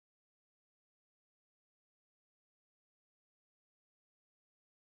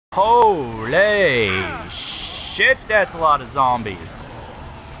Holy shit, that's a lot of zombies.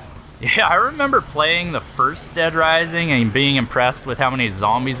 Yeah, I remember playing the first Dead Rising and being impressed with how many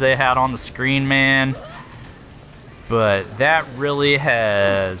zombies they had on the screen, man. But that really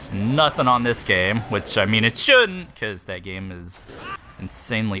has nothing on this game, which, I mean, it shouldn't, because that game is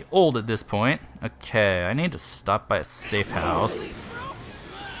insanely old at this point. Okay, I need to stop by a safe house.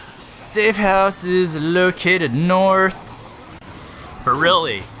 Safe house is located north. But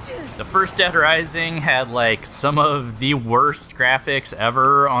really, the first Dead Rising had like some of the worst graphics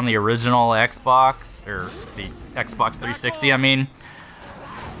ever on the original Xbox, or the Xbox 360, I mean.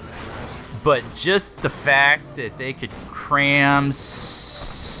 But just the fact that they could cram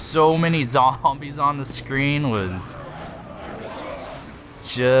so many zombies on the screen was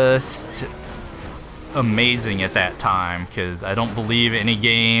just amazing at that time, because I don't believe any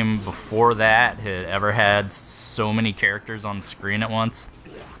game before that had ever had so many characters on the screen at once.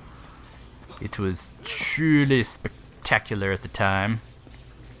 It was truly spectacular at the time.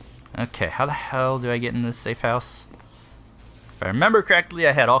 Okay, how the hell do I get in this safe house? If I remember correctly,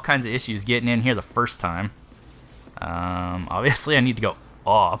 I had all kinds of issues getting in here the first time. Obviously I need to go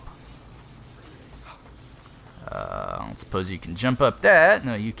up. I don't suppose you can jump up that.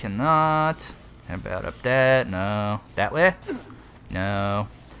 No, you cannot. How about up that? No. That way? No.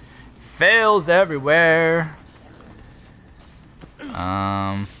 Fails everywhere.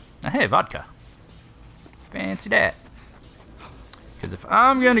 Hey, vodka. Fancy that. Because if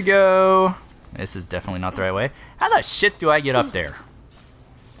I'm gonna go... This is definitely not the right way. How the shit do I get up there?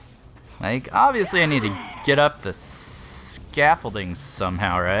 Like, obviously I need to get up the scaffolding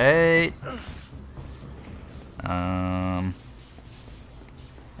somehow, right?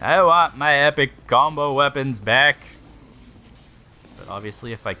 I want my epic combo weapons back. But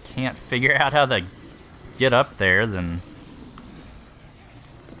obviously if I can't figure out how to get up there, then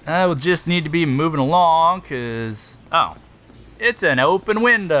I will just need to be moving along, cause oh, it's an open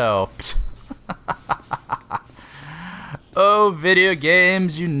window. Oh, video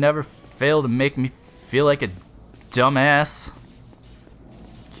games, you never fail to make me feel like a dumbass.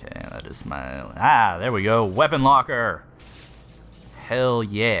 Okay, that is my there we go, weapon locker. Hell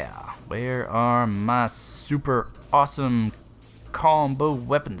yeah. Where are my super awesome combo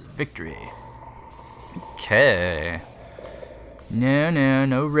weapons of victory? Okay.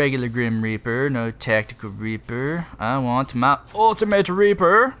 No regular Grim Reaper, no tactical Reaper. I want my ultimate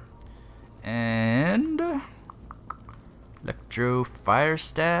Reaper. And electro fire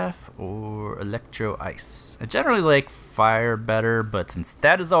staff or electro ice. I generally like fire better, but since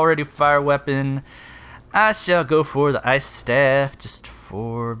that is already a fire weapon, I shall go for the ice staff just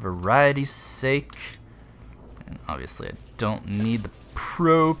for variety's sake. And obviously I don't need the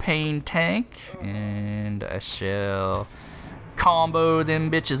propane tank, and I shall combo them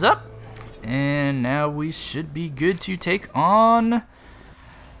bitches up, and now we should be good to take on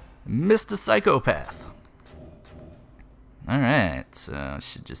Mr. Psychopath. Alright, so I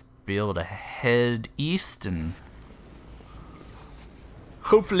should just be able to head east and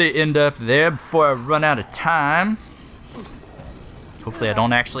hopefully end up there before I run out of time. Hopefully I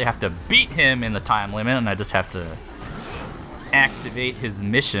don't actually have to beat him in the time limit, and I just have to activate his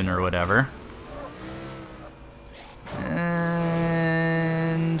mission or whatever. And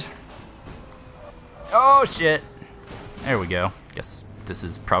oh shit, there we go. Guess this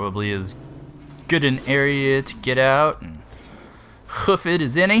is probably as good an area to get out and hoof it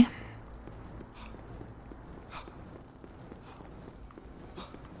as any.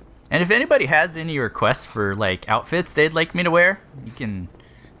 And if anybody has any requests for like outfits they'd like me to wear, you can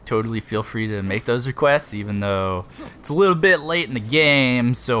totally feel free to make those requests, even though it's a little bit late in the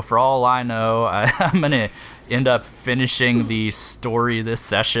game. So for all I know, I'm gonna end up finishing the story this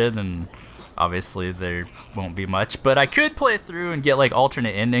session, and obviously there won't be much, but I could play through and get like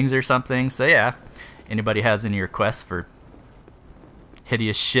alternate endings or something. So yeah, if anybody has any requests for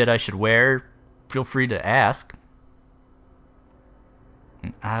hideous shit I should wear, feel free to ask.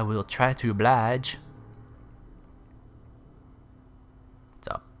 I will try to oblige. It's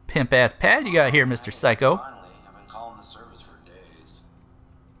a pimp-ass pad you got here, Mr. Psycho. Finally, I've been calling the service for days.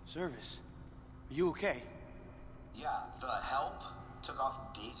 Service? Are you okay? Yeah, the help took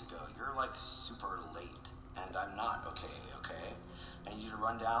off days ago. You're like super late, and I'm not okay? I need you to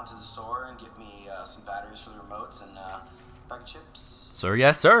run down to the store and get me some batteries for the remotes and a bag of chips. Sir,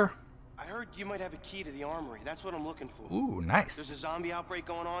 yes, sir. I heard you might have a key to the armory. That's what I'm looking for. Ooh, nice. There's a zombie outbreak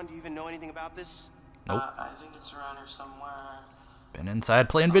going on. Do you even know anything about this? Nope. I think it's around here somewhere. Been inside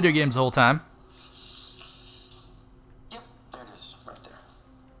playing video games the whole time. Yep, there it is, right there.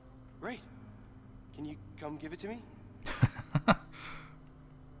 Great. Can you come give it to me?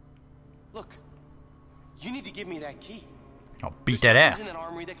 could give me that key. I'll beat that There's ass. in that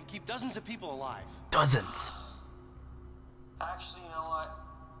armory that could keep dozens of people alive. Dozens. Actually, you know what?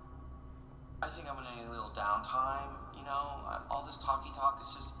 I think I'm gonna need a little downtime. You know, all this talky talk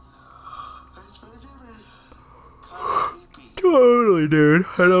is just. It's really kind of creepy. Totally, dude.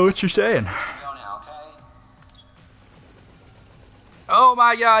 I know what you're saying. Go now, okay? Oh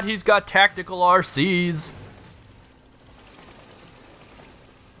my god, he's got tactical RCs.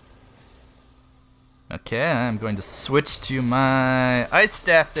 Okay, I'm going to switch to my ice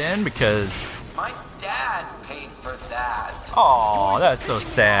staff then because... My dad paid for that. Aw, that's so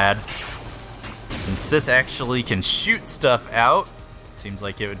sad. Since this actually can shoot stuff out, seems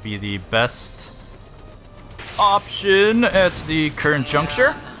like it would be the best option at the current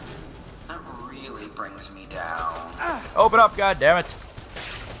juncture. That really brings me down. Open up, goddammit.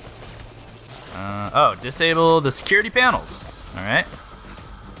 Oh, disable the security panels. Alright.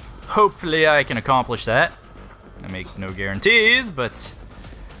 Hopefully I can accomplish that. I make no guarantees, but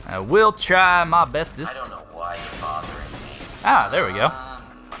I will try my best this I don't know why you're bothering me. Ah, there we go.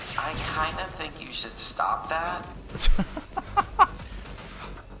 I kind of think you should stop that.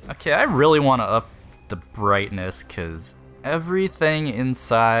 Okay, I really want to up the brightness because everything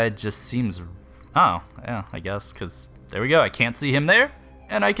inside just seems... Oh, yeah, I guess, because there we go. I can't see him there,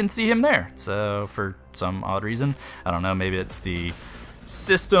 and I can see him there. So, for some odd reason, I don't know, maybe it's the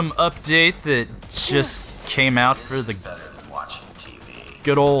system update that just came out for the Better than watching TV.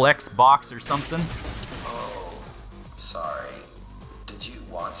 good old Xbox or something. Oh, sorry. Did you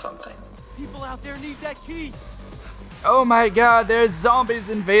want something? People out there need that key. Oh my god, there's zombies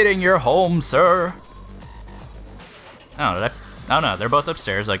invading your home, sir. Oh, did I? Oh no, they're both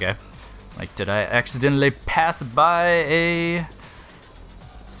upstairs, okay. Like, did I accidentally pass by a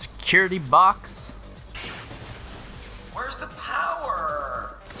security box? Where's the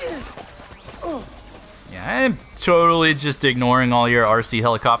power? Yeah, I'm totally just ignoring all your RC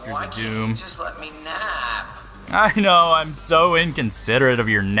helicopters Why of can't doom. you just let me nap? I know, I'm so inconsiderate of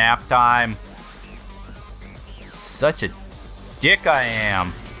your nap time. Such a dick I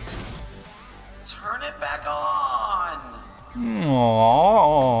am. Turn it back on.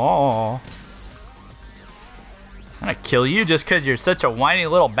 Aww. I'm gonna kill you just because you're such a whiny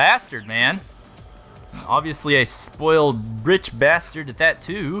little bastard, man. Obviously a spoiled rich bastard at that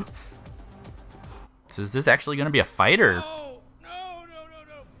too. So is this actually gonna be a fight or? No,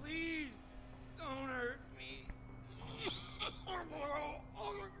 please don't hurt me.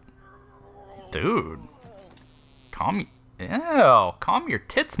 Dude. Calm your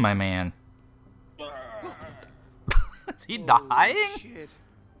tits, my man. Is he dying? Shit.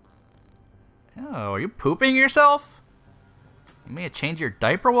 Oh, are you pooping yourself? You may have changed your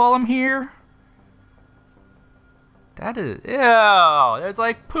diaper while I'm here? That is... Ew! There's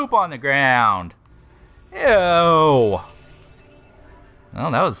like poop on the ground. Ew! Well,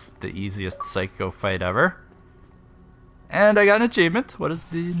 that was the easiest psycho fight ever. And I got an achievement. What is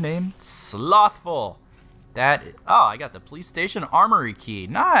the name? Slothful. That... Oh, I got the police station armory key.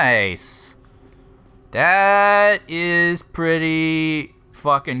 Nice! That is pretty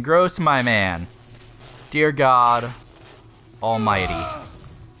fucking gross, my man. Dear God Almighty.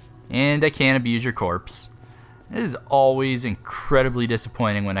 And I can't abuse your corpse. It is always incredibly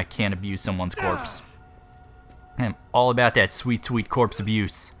disappointing when I can't abuse someone's corpse. I'm all about that sweet, sweet corpse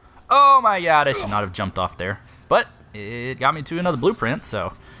abuse. Oh my god, I should not have jumped off there. But it got me to another blueprint,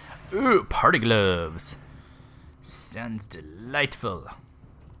 so... Ooh, party gloves. Sounds delightful.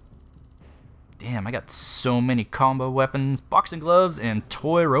 Damn, I got so many combo weapons, boxing gloves, and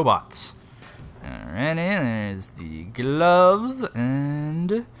toy robots. Alrighty, there's the gloves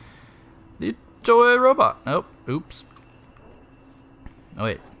and the toy robot. Oh, oops. Oh,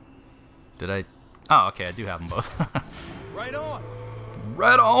 wait. Did I? Oh, okay, I do have them both. Right on.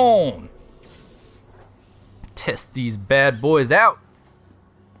 Right on. Test these bad boys out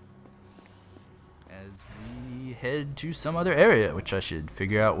as we head to some other area, which I should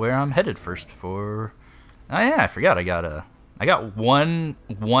figure out where I'm headed first before. Oh yeah, I forgot. I got one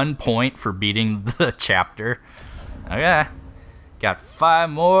point for beating the chapter. Okay, got 5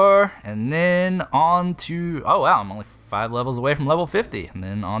 more, and then on to... Oh wow, I'm only 5 levels away from level 50, and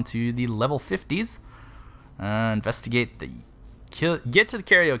then on to the level 50s. Investigate the... Get to the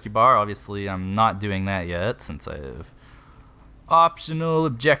karaoke bar. Obviously, I'm not doing that yet since I have optional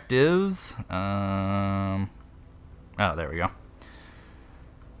objectives. Oh, there we go.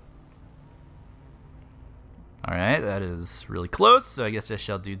 Alright, that is really close, so I guess I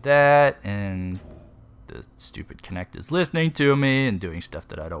shall do that. And the stupid Kinect is listening to me and doing stuff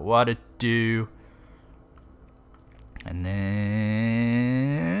that I don't want to do. And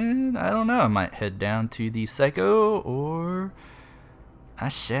then And I don't know, I might head down to the Psycho, or I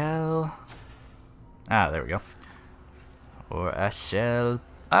shall... Ah, there we go. Or I shall...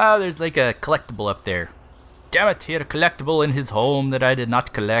 Ah, there's like a collectible up there. Damn it, he had a collectible in his home that I did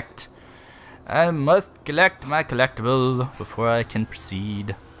not collect. I must collect my collectible before I can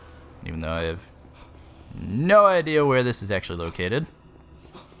proceed. Even though I have no idea where this is actually located.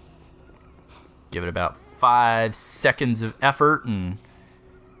 Give it about 5 seconds of effort, and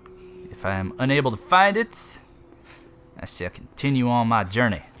if I am unable to find it, I shall continue on my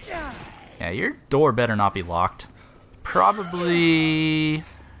journey. Yeah, your door better not be locked. Probably,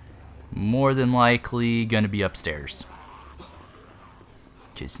 more than likely, gonna be upstairs.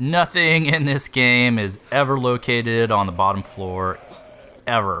 Because nothing in this game is ever located on the bottom floor,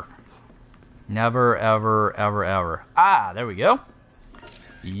 ever. Never, ever, ever, ever. Ah, there we go.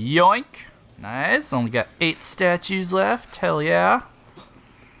 Yoink. Nice, only got 8 statues left, hell yeah.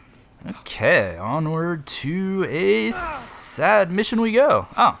 Okay, onward to a sad mission we go.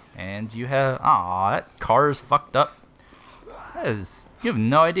 Oh, and you have, aw, that car is fucked up. That is, you have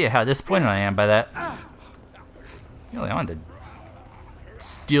no idea how disappointed I am by that. Really, I wanted to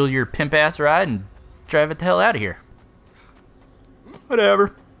steal your pimp ass ride and drive it the hell out of here.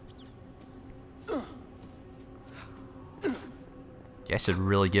 Whatever. I should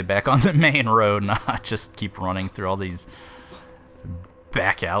really get back on the main road, not just keep running through all these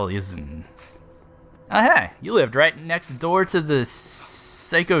back alleys and... Oh, hey, you lived right next door to the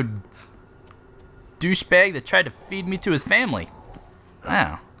psycho douchebag that tried to feed me to his family.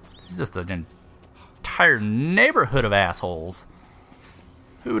 Wow, it's just an entire neighborhood of assholes.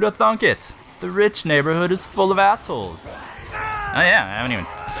 Who'd have thunk it? The rich neighborhood is full of assholes. Oh yeah, I haven't even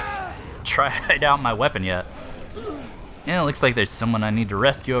tried out my weapon yet. Yeah, it looks like there's someone I need to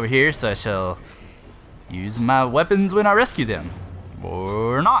rescue over here, so I shall use my weapons when I rescue them.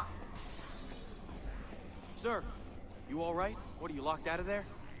 Or not. Sir, you all right? What, are you locked out of there?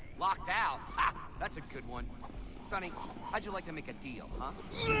 Locked out? Ha! That's a good one. Sonny, how'd you like to make a deal, huh?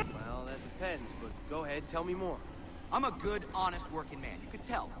 Well, that depends, but go ahead, tell me more. I'm a good, honest working man. You could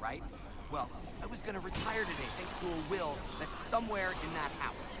tell, right? Well, I was gonna retire today thanks to a will that's somewhere in that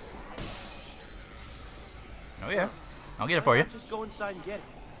house. Oh yeah, I'll get it for you. Just go inside and get it.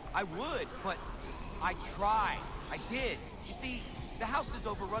 I would, but I tried. I did. You see, the house is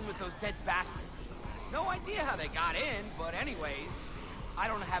overrun with those dead bastards. No idea how they got in, but anyways, I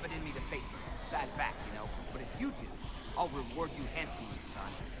don't have it in me to face it. That back, you know. But if you do, I'll reward you handsomely,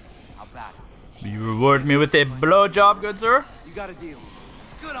 son. How about it? You reward me with a blowjob, good sir? You got a deal.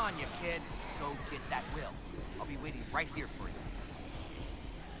 Good on you, kid. Go get that will. I'll be waiting right here for you.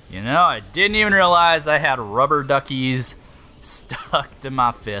 You know, I didn't even realize I had rubber duckies stuck to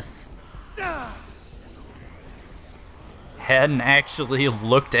my fists. Hadn't actually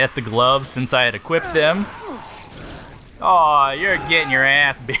looked at the gloves since I had equipped them. Oh, you're getting your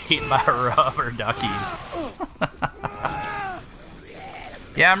ass beat by rubber duckies.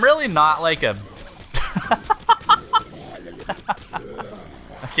 Yeah, I'm really not like a...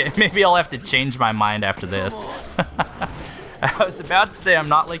 Okay, maybe I'll have to change my mind after this. I was about to say I'm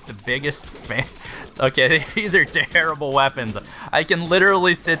not like the biggest fan. Okay, these are terrible weapons. I can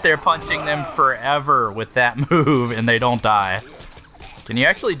literally sit there punching them forever with that move and they don't die. Can you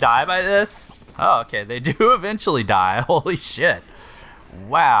actually die by this? Oh, okay, they do eventually die. Holy shit.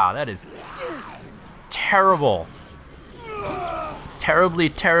 Wow, that is terrible. Terribly,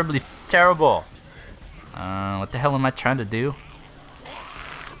 terribly, terrible. What the hell am I trying to do?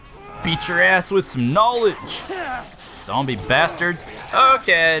 Beat your ass with some knowledge. Zombie bastards.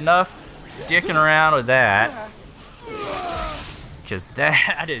 Okay, enough dicking around with that. Because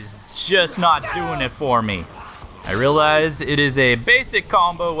that is just not doing it for me. I realize it is a basic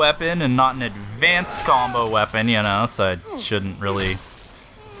combo weapon and not an advanced combo weapon, you know, so I shouldn't really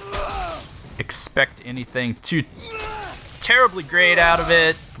expect anything too terribly great out of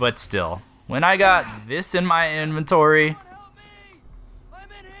it, but still. When I got this in my inventory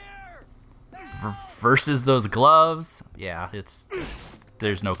versus those gloves, yeah,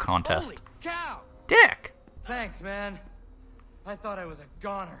 there's no contest. Holy cow! Dick! Thanks, man. I thought I was a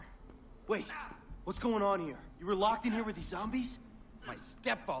goner. Wait, what's going on here? You were locked in here with these zombies? My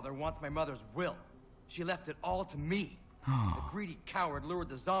stepfather wants my mother's will. She left it all to me. The greedy coward lured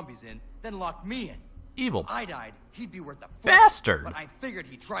the zombies in, then locked me in. Evil If I died, he'd be worth a fortune. bastard! But I figured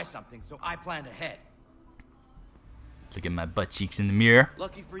he'd try something, so I planned ahead. Look at my butt cheeks in the mirror.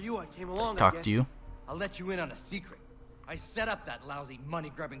 Lucky for you, I came along, I Talk guess. to you. I'll let you in on a secret. I set up that lousy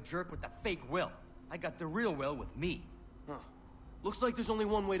money-grubbing jerk with the fake will. I got the real will with me. Huh. Looks like there's only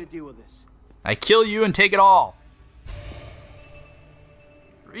one way to deal with this. I kill you and take it all.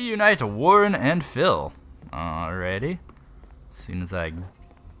 Reunite Warren and Phil. Alrighty. As soon as I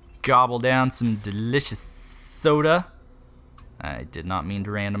gobble down some delicious soda. I did not mean to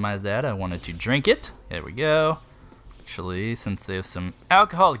randomize that. I wanted to drink it. There we go. Actually, since there's some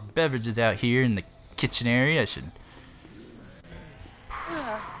alcoholic beverages out here in the kitchen area, I should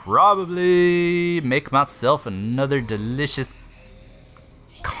probably make myself another delicious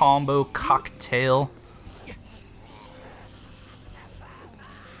combo cocktail.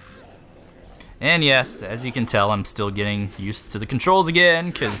 And yes, as you can tell, I'm still getting used to the controls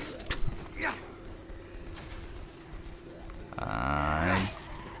again, because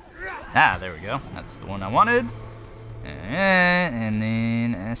there we go. That's the one I wanted. And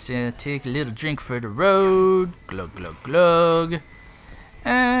then I shall take a little drink for the road. Glug, glug, glug.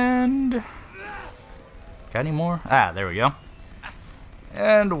 And got any more? There we go.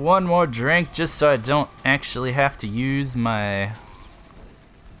 And one more drink, just so I don't actually have to use my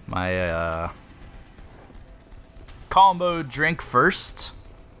combo drink first.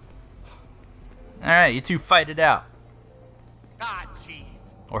 Alright, you two fight it out. Ah, jeez.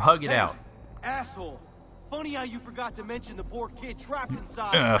 Or hug it out. Asshole. Funny how you forgot to mention the poor kid trapped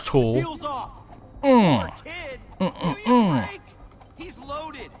inside. Asshole. Deal's off. Poor kid. Give me a break. He's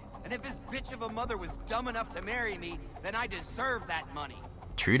loaded. And if his bitch of a mother was dumb enough to marry me, then I deserve that money.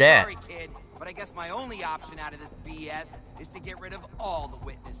 True that. Sorry, kid, but I guess my only option out of this BS is to get rid of all the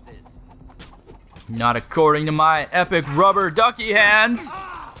witnesses. Not according to my epic rubber ducky hands.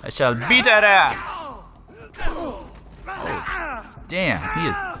 I shall beat that ass. Oh, damn, he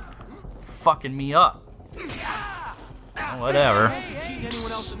is fucking me up. Whatever. Seen anyone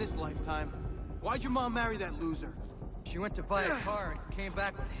else in this lifetime? Why'd your mom marry that loser? She went to buy a car and came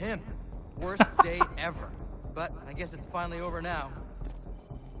back with him. Worst day ever. But I guess it's finally over now.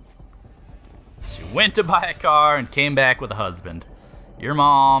 She went to buy a car and came back with a husband. Your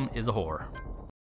mom is a whore.